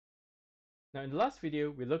Now in the last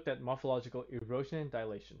video, we looked at morphological erosion and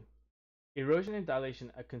dilation. Erosion and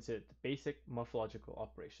dilation are considered the basic morphological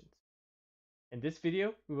operations. In this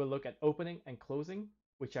video, we will look at opening and closing,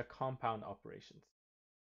 which are compound operations.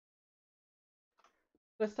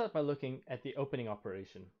 Let's start by looking at the opening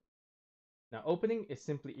operation. Now opening is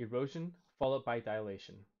simply erosion followed by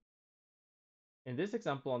dilation. In this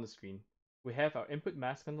example on the screen, we have our input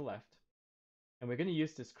mask on the left, and we're going to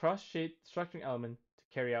use this cross-shaped structuring element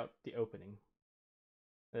to carry out the opening.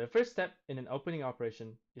 Now, the first step in an opening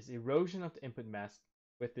operation is erosion of the input mask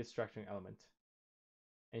with this structuring element.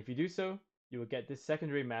 And if you do so, you will get this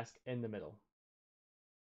secondary mask in the middle.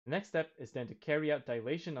 The next step is then to carry out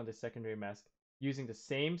dilation on the secondary mask using the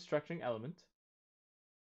same structuring element.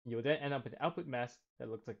 You will then end up with an output mask that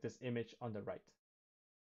looks like this image on the right.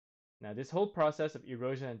 Now this whole process of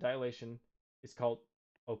erosion and dilation is called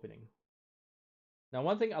opening. Now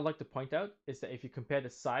one thing I'd like to point out is that if you compare the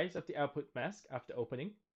size of the output mask after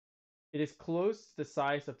opening, it is close to the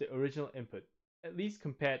size of the original input, at least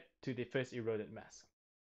compared to the first eroded mask.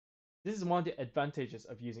 This is one of the advantages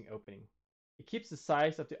of using opening. It keeps the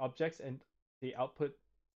size of the objects in the output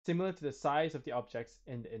similar to the size of the objects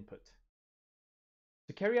in the input.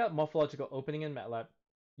 To carry out morphological opening in MATLAB,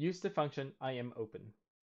 use the function IMOpen.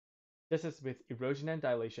 Just as with erosion and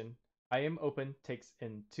dilation, IMOpen takes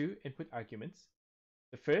in two input arguments.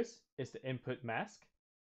 The first is the input mask,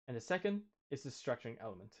 and the second is the structuring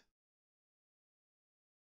element.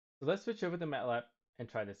 So let's switch over to MATLAB and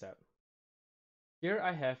try this out. Here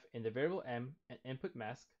I have in the variable m an input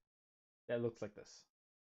mask that looks like this.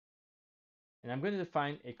 And I'm going to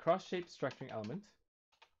define a cross-shaped structuring element.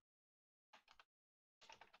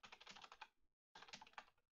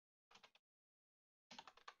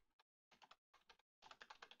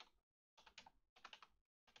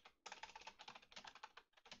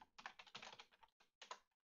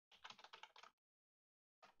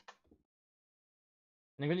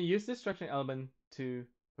 And I'm going to use this structuring element to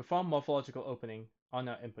perform morphological opening on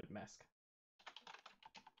our input mask.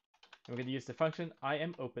 And we're going to use the function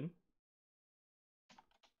IMOpen.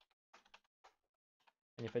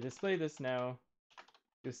 And if I display this now,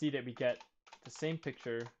 you'll see that we get the same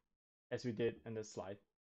picture as we did in this slide.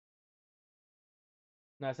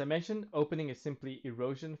 Now, as I mentioned, opening is simply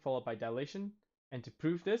erosion followed by dilation. And to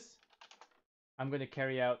prove this, I'm going to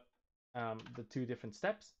carry out the two different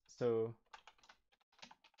steps. So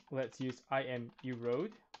let's use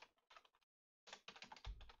IMErode.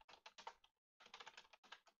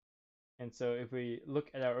 And so if we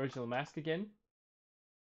look at our original mask again,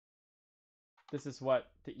 this is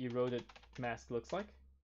what the eroded mask looks like.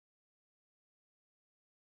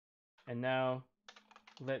 And now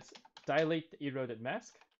let's dilate the eroded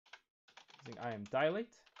mask using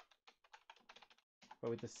IMDilate,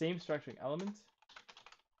 but with the same structuring element.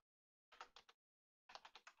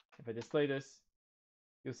 If I display this,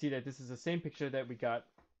 you'll see that this is the same picture that we got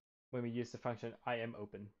when we used the function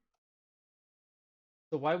IMOpen.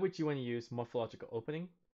 So why would you want to use morphological opening?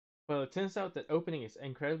 Well, it turns out that opening is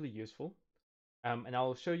incredibly useful, and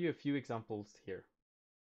I'll show you a few examples here.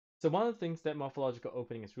 So one of the things that morphological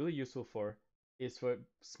opening is really useful for is for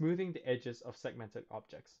smoothing the edges of segmented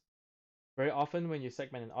objects. Very often when you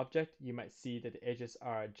segment an object, you might see that the edges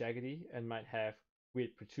are jaggedy and might have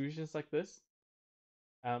weird protrusions like this.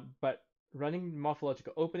 But running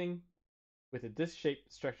morphological opening with a disc-shaped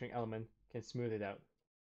structuring element can smooth it out.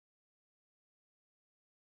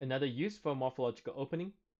 Another use for morphological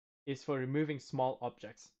opening is for removing small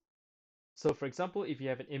objects. So for example, if you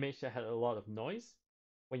have an image that had a lot of noise,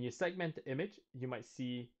 when you segment the image, you might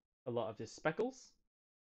see a lot of these speckles.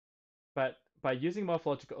 But by using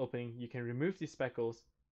morphological opening, you can remove these speckles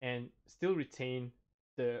and still retain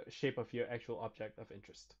the shape of your actual object of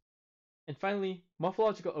interest. And finally,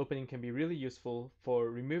 morphological opening can be really useful for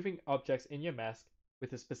removing objects in your mask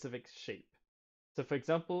with a specific shape. So for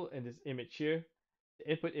example, in this image here,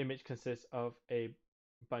 the input image consists of a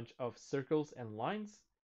bunch of circles and lines.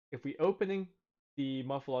 If we opening the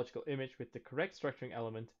morphological image with the correct structuring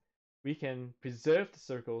element, we can preserve the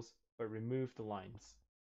circles but remove the lines.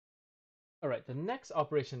 All right, the next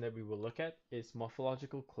operation that we will look at is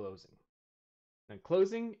morphological closing. Now,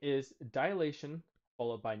 closing is dilation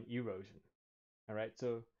followed by an erosion. All right,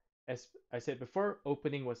 so as I said before,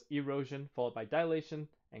 opening was erosion followed by dilation,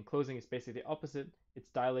 and closing is basically the opposite. It's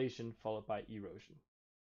dilation followed by erosion.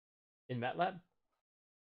 In MATLAB,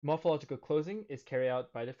 morphological closing is carried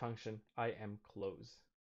out by the function IMClose.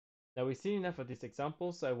 Now we've seen enough of these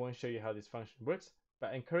examples, so I won't show you how this function works,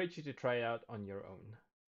 but I encourage you to try it out on your own.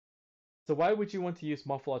 So why would you want to use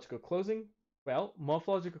morphological closing? Well,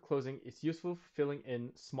 morphological closing is useful for filling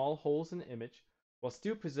in small holes in the image while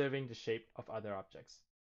still preserving the shape of other objects.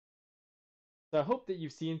 So I hope that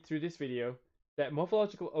you've seen through this video that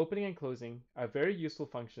morphological opening and closing are very useful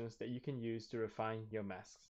functions that you can use to refine your masks.